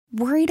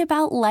Worried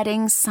about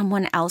letting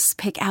someone else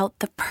pick out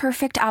the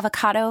perfect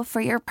avocado for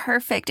your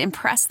perfect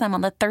impress them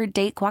on the third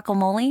date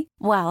guacamole?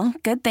 Well,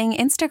 good thing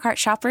Instacart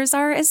shoppers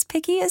are as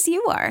picky as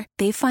you are.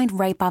 They find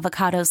ripe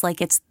avocados like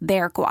it's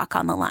their guac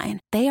on the line.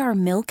 They are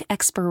milk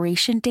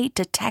expiration date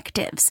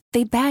detectives.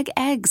 They bag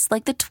eggs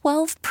like the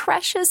 12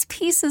 precious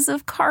pieces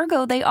of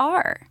cargo they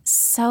are.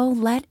 So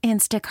let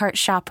Instacart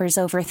shoppers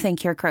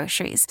overthink your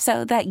groceries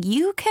so that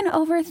you can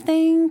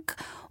overthink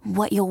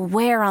what you'll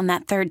wear on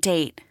that third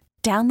date.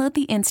 Download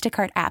the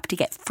Instacart app to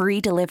get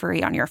free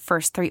delivery on your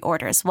first 3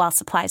 orders while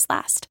supplies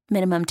last.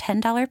 Minimum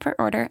 $10 per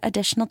order.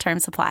 Additional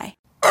terms apply.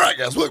 All right,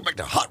 guys, welcome back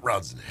to Hot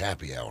Rods and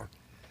Happy Hour.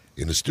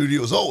 In the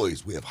studio, as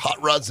always, we have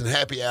Hot Rods and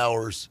Happy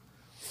Hours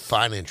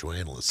financial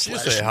analyst. You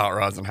say Hot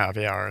Rods and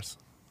Happy Hours.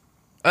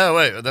 Oh,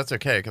 wait, that's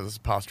okay because it's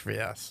apostrophe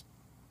S.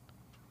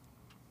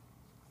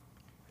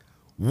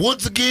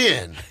 Once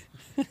again,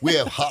 we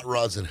have Hot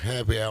Rods and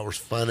Happy Hours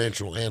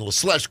financial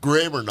analyst /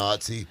 grammar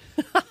Nazi,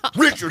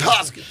 Richard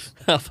Hoskins.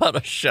 How about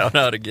a shout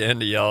out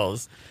again to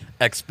y'all's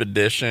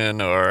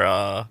expedition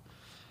or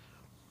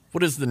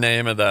what is the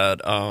name of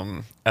that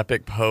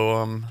epic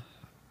poem?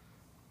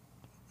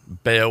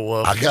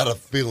 Beowulf. I got a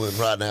feeling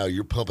right now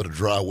you're pumping a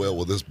dry well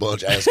with this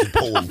bunch asking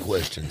poem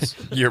questions.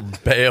 Your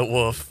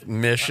Beowulf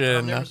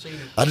mission. I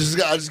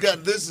just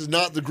got. This is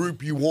not the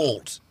group you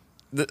want.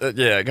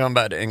 Yeah, going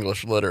back to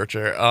English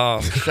literature.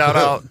 Shout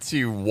out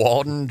to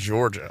Walden,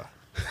 Georgia.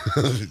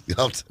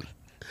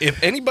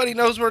 If anybody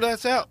knows where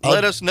that's at,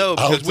 let us know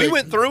because we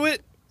went through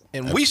it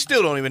and we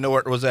still don't even know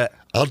where it was at.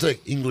 I'll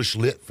take English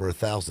lit for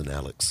 1,000,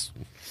 Alex.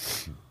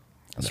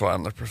 That's why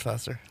I'm the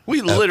professor.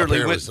 We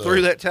literally went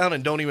through that town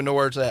and don't even know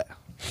where it's at.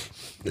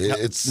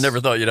 It's never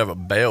thought you'd have a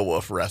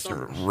Beowulf reference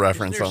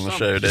on the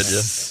show, did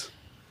you?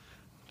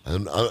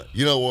 And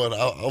you know what?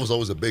 I was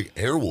always a big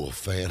Airwolf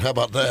fan. How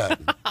about that?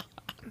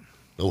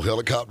 Old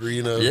helicopter,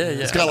 you know? Yeah.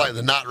 It's kind of like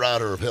the Knight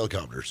Rider of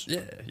helicopters.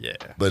 Yeah.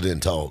 But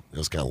didn't talk. It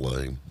was kind of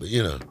lame. But,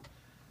 you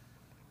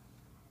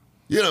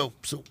know,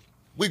 so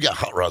we got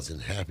Hot Rods and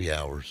Happy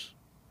Hours.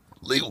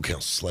 Legal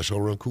counsel /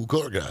 all-around cool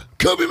car guy,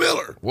 Cubby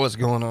Miller. What's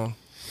going on?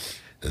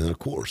 And then, of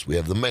course, we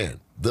have the man,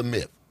 the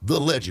myth, the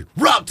legend,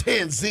 Rob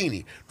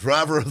Tanzini,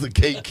 driver of the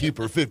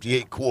Gatekeeper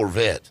 58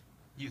 Corvette.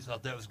 You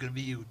thought that was going to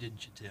be you,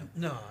 didn't you, Tim?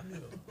 No, I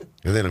knew.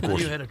 And then, of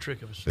course, you had a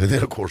trick of us. And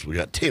then, of course, we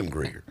got Tim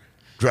Greer,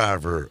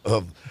 driver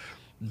of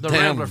the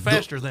Rambler,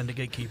 faster than the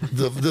Gatekeeper.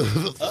 Whoa,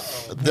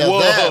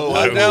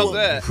 I doubt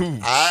that.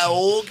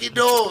 Okie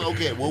doke.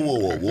 Okay,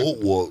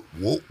 whoa.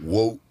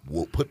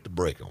 Put the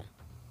brake on.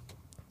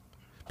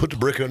 Put the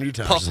brake on your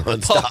tires,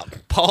 son. Stop.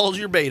 Pause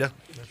your beta.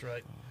 That's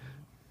right.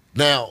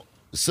 Now,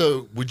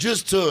 so we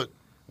took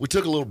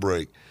a little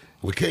break.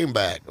 We came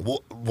back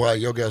while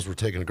y'all guys were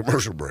taking a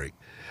commercial break,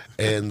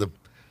 and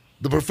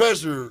the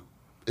professor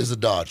is a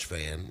Dodge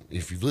fan.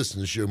 If you've listened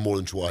to the show more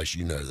than twice,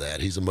 you know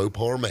that he's a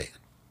Mopar man.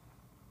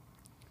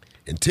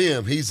 And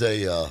Tim, he's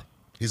a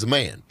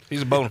man.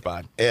 He's a bona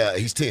fide. Yeah,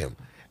 he's Tim.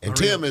 And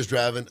Tim is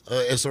driving a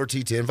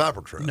SRT 10 Viper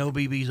truck. No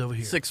BBs over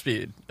here.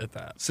 6-speed at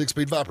that.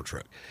 6-speed Viper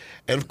truck.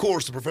 And, of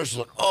course, the professor's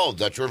like, oh,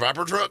 that's your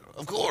Viper truck?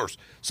 Of course.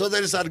 So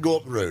they decided to go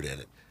up the road in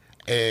it.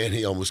 And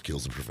he almost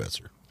kills the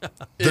professor.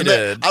 He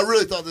did. I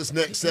really thought this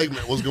next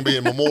segment was going to be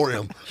in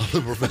memoriam of the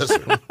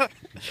professor.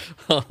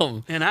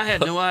 And I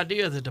had no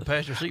idea that the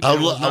passenger seat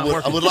was not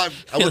working. I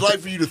would like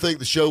for you to think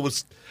the show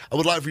was. I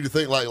would like for you to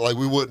think like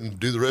we wouldn't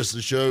do the rest of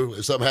the show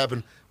if something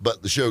happened,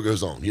 but the show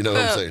goes on. You know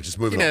what I'm saying? Just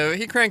moving on.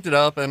 He cranked it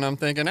up, and I'm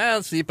thinking, the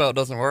seatbelt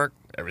doesn't work.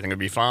 Everything would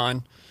be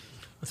fine.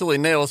 Until he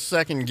nails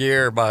second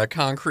gear by a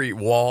concrete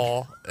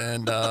wall,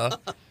 and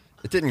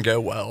it didn't go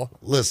well.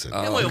 Listen.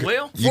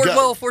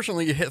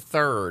 Fortunately, you hit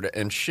third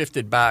and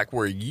shifted back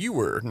where you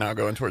were now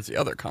going towards the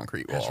other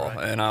concrete wall.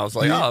 Right. And I was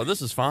like,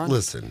 this is fine.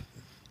 Listen.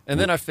 And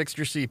then I fixed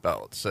your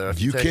seatbelt. So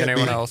if you take can't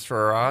anyone else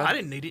for a ride. I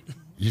didn't need it.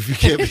 If you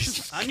can't be.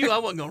 I knew I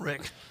wasn't going to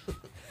wreck.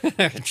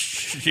 I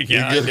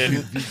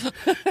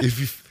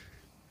didn't.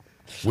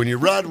 When you're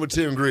riding with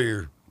Tim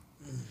Greer,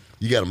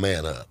 you got to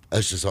man up.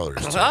 That's just all there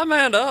is to it. I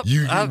manned up.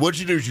 What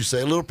you do is you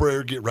say a little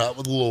prayer, get right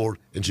with the Lord,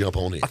 and jump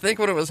on in. I think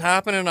when it was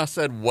happening, I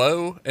said,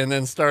 whoa, and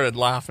then started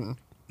laughing.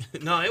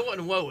 No, it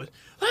wasn't whoa.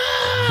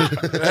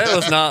 It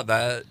was not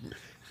that.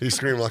 He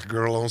screamed like a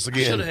girl once I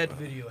again. should have had the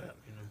video out.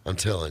 I'm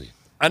telling you.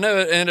 I know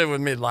it ended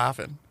with me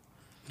laughing.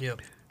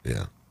 Yep.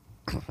 Yeah.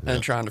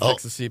 And trying to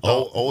fix the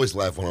seatbelt. Always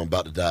laugh when I'm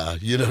about to die.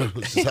 You know,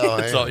 this is how I am.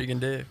 That's all you can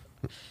do.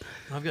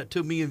 I've got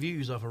 2 million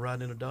views off of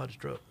riding in a Dodge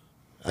truck.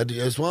 I do.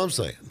 That's what I'm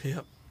saying.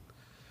 Yep.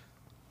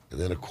 And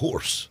then, of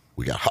course,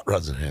 we got Hot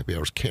Rods and Happy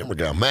Hours camera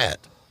guy, Matt.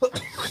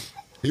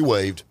 He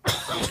waved.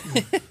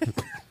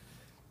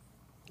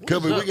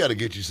 Cubby, we got to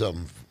get you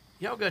something.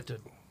 Y'all got to.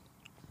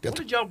 What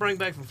did y'all bring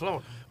back from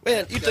Florida?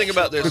 Man, you think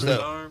about this,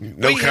 though.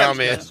 No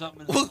comment.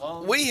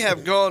 We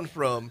have gone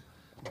from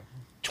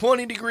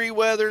 20-degree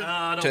weather to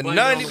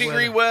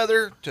 90-degree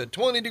weather to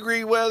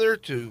 20-degree weather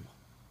to...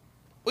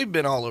 We've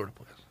been all over the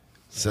place.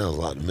 Sounds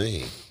like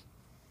me.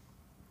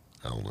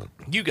 I don't know.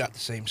 You got the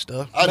same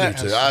stuff. I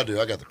do, too. I do.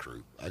 I got the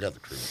crew. I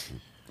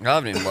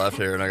haven't even left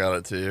here, and I got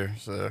it too.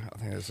 So I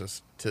think it's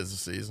just 'tis the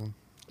season.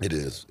 It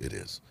is. It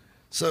is.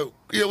 So,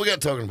 yeah, we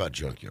got talking about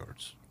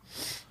junkyards.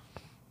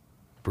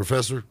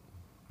 Professor,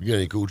 you got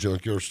any cool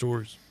junkyard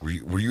stories?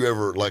 Were you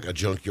ever like a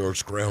junkyard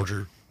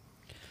scrounger?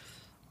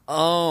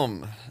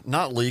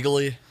 Not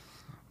legally.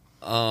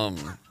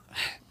 Carjacking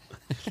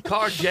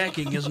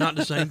is not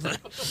the same thing.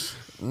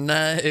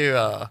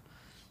 No,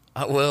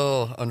 I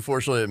will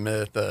unfortunately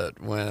admit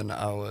that when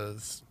I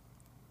was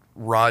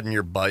riding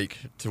your bike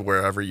to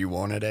wherever you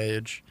wanted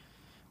age,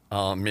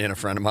 me and a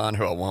friend of mine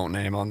who I won't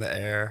name on the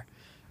air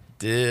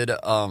did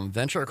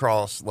venture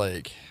across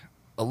like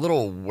a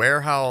little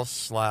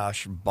warehouse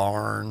 /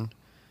 barn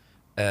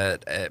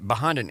at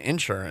behind an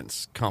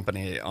insurance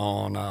company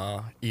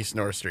on East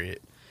North Street.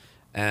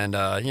 And,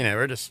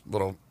 we're just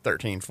little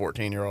 13,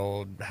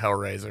 14-year-old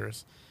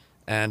hellraisers.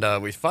 And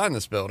we find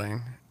this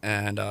building,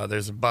 and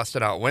there's a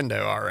busted-out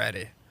window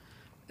already.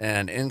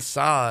 And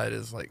inside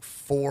is, like,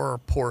 4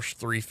 Porsche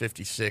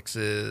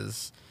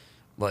 356s,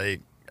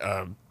 like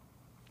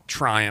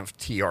Triumph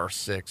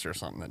TR6 or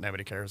something that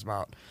nobody cares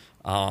about.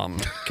 A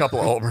couple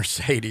of old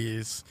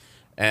Mercedes.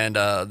 And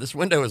this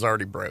window is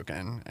already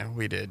broken, and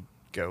we did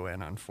go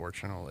in,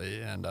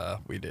 unfortunately, and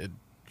we did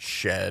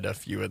shed a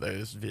few of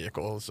those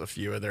vehicles, a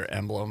few of their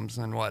emblems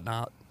and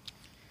whatnot.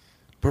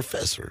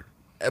 Professor.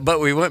 But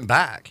we went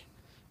back,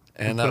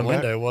 and that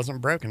window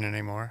wasn't broken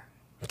anymore.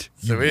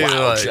 So we were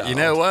like, child. you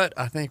know what?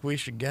 I think we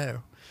should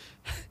go.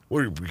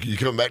 What, you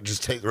come back and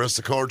just take the rest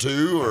of the car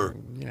too, or?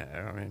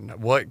 I mean,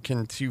 what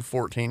can 2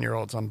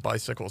 14-year-olds on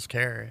bicycles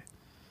carry?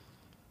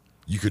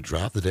 You could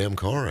drive the damn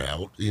car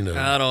out,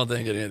 I don't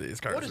think any of these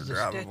cars What are is the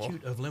drivable.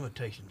 statute of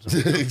limitations?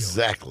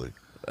 Exactly.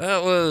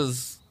 That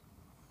was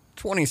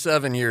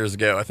 27 years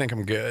ago. I think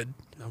I'm good.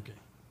 Okay.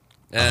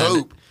 And I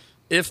hope.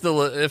 If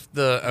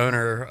the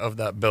owner of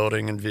that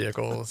building and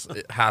vehicles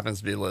happens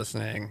to be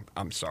listening,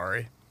 I'm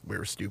sorry. We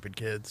were stupid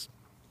kids.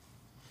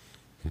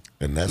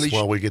 And that's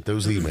why we get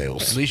those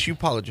emails. At least you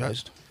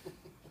apologized.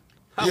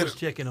 I was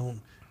checking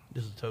on,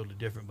 this is totally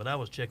different, but I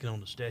was checking on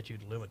the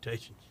statute of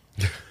limitations.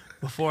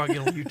 Before I get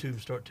on YouTube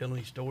and start telling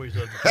these stories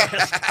of the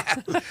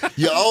past.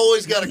 You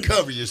always got to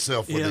cover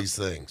yourself with these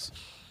things.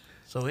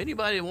 So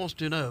anybody that wants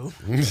to know.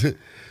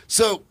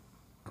 So,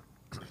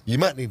 you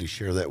might need to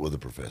share that with the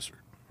professor.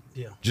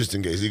 Yeah. Just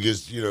in case he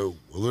gets, well,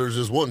 there's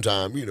this one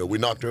time, we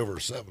knocked over a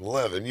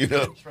 7-Eleven,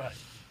 That's right.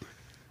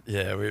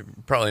 Yeah, we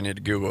probably need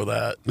to Google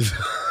that.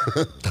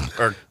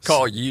 Or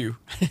call you.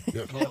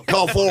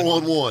 Call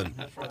 411.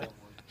 That's right.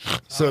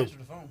 So, Answer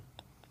the phone.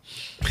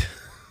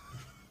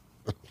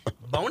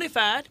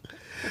 Bonafide.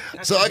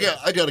 so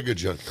I got a good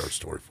junkyard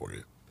story for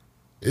you.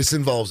 This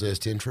involves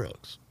S10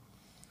 trucks.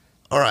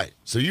 All right,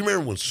 so you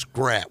remember when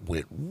scrap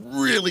went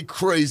really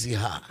crazy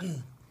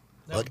high?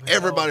 Like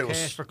everybody was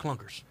cash for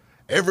clunkers.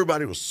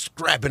 Everybody was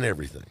scrapping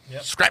everything.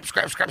 Yep. Scrap.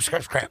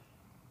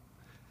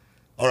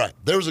 All right,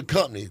 there was a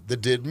company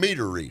that did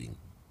meter reading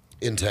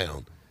in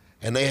town,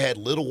 and they had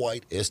little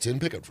white S10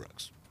 pickup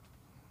trucks.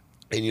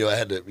 And, I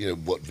had to,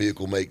 what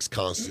vehicle makes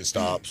constant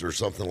stops or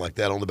something like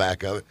that on the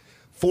back of it.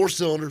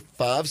 4-cylinder,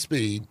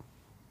 5-speed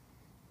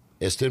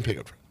S10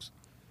 pickup trucks.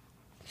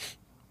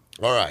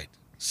 All right,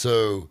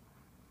 so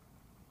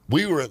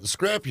we were at the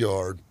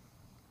scrapyard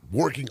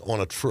working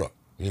on a truck,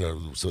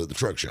 so at the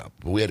truck shop.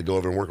 But we had to go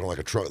over and work on like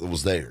a truck that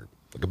was there,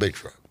 like a big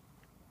truck,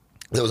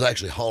 that was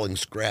actually hauling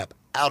scrap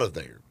out of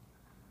there.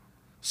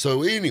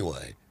 So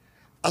anyway,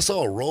 I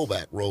saw a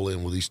rollback roll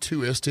in with these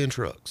 2 S10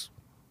 trucks.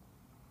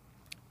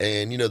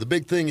 And, the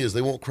big thing is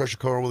they won't crush a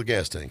car with a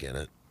gas tank in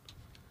it.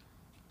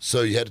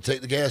 So you had to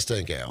take the gas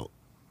tank out.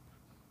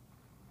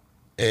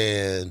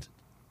 And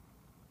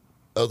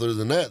other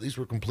than that, these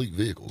were complete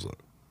vehicles.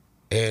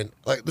 And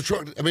like the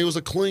truck, it was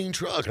a clean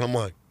truck. And I'm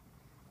like,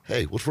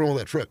 hey, what's wrong with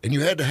that truck? And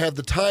you had to have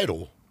the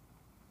title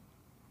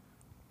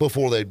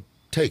before they'd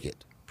take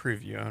it.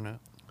 Prove you own it.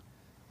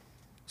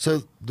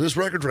 So this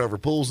record driver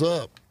pulls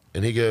up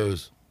and he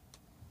goes,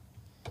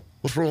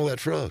 what's wrong with that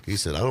truck? He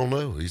said, I don't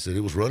know. He said,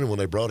 it was running when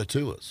they brought it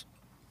to us,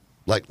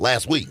 like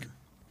last week.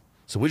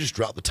 So we just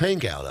dropped the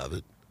tank out of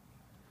it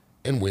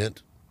and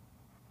went,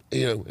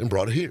 and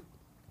brought it here.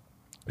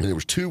 And there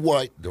was 2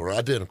 white, they were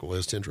identical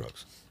S10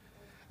 trucks.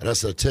 And I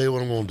said, I'll tell you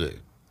what I'm going to do.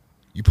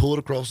 You pull it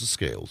across the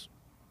scales,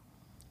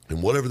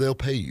 and whatever they'll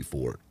pay you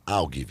for it,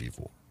 I'll give you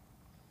for it.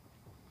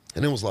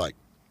 And it was like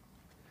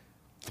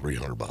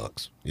 $300,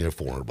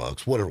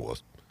 $400, whatever it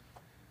was.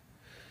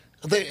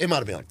 It might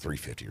have been like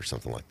 $350 or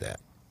something like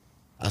that.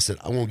 I said,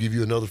 I won't give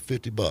you another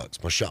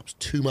 $50. My shop's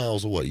 2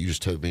 miles away. You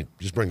just told me,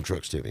 just bring the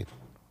trucks to me.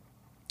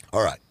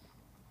 All right.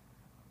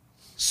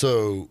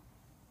 So,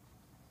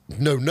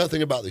 know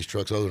nothing about these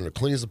trucks other than they're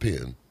clean as a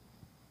pin.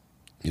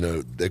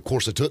 Of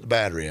course, they took the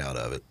battery out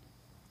of it.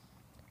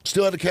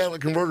 Still had the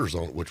catalytic converters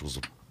on it, which was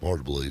hard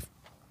to believe.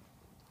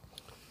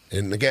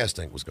 And the gas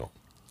tank was gone.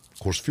 Of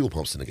course, fuel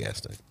pumps in the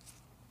gas tank.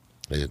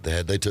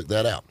 They took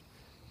that out.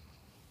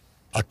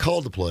 I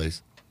called the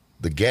place.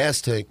 The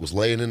gas tank was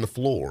laying in the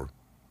floor.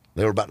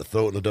 They were about to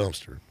throw it in the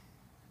dumpster.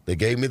 They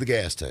gave me the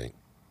gas tank.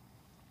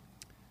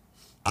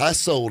 I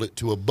sold it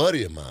to a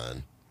buddy of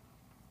mine.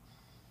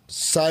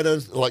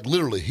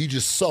 Literally, he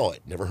just saw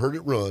it, never heard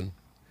it run.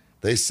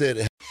 They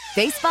said,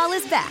 Baseball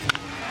is back,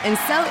 and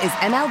so is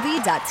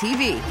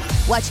MLB.tv.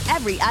 Watch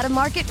every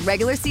out-of-market,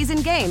 regular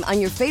season game on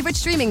your favorite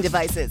streaming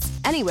devices,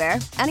 anywhere,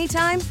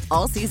 anytime,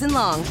 all season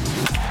long.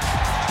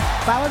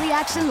 Follow the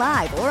action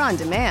live or on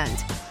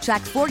demand.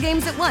 Track 4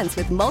 games at once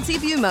with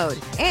multi-view mode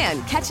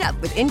and catch up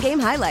with in-game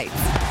highlights.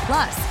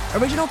 Plus,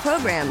 original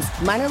programs,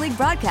 minor league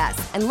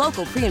broadcasts, and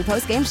local pre- and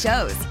post-game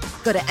shows.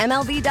 Go to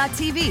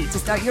MLB.tv to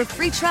start your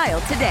free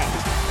trial today.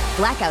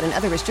 Blackout and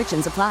other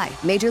restrictions apply.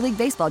 Major League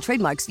Baseball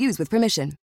trademarks used with permission.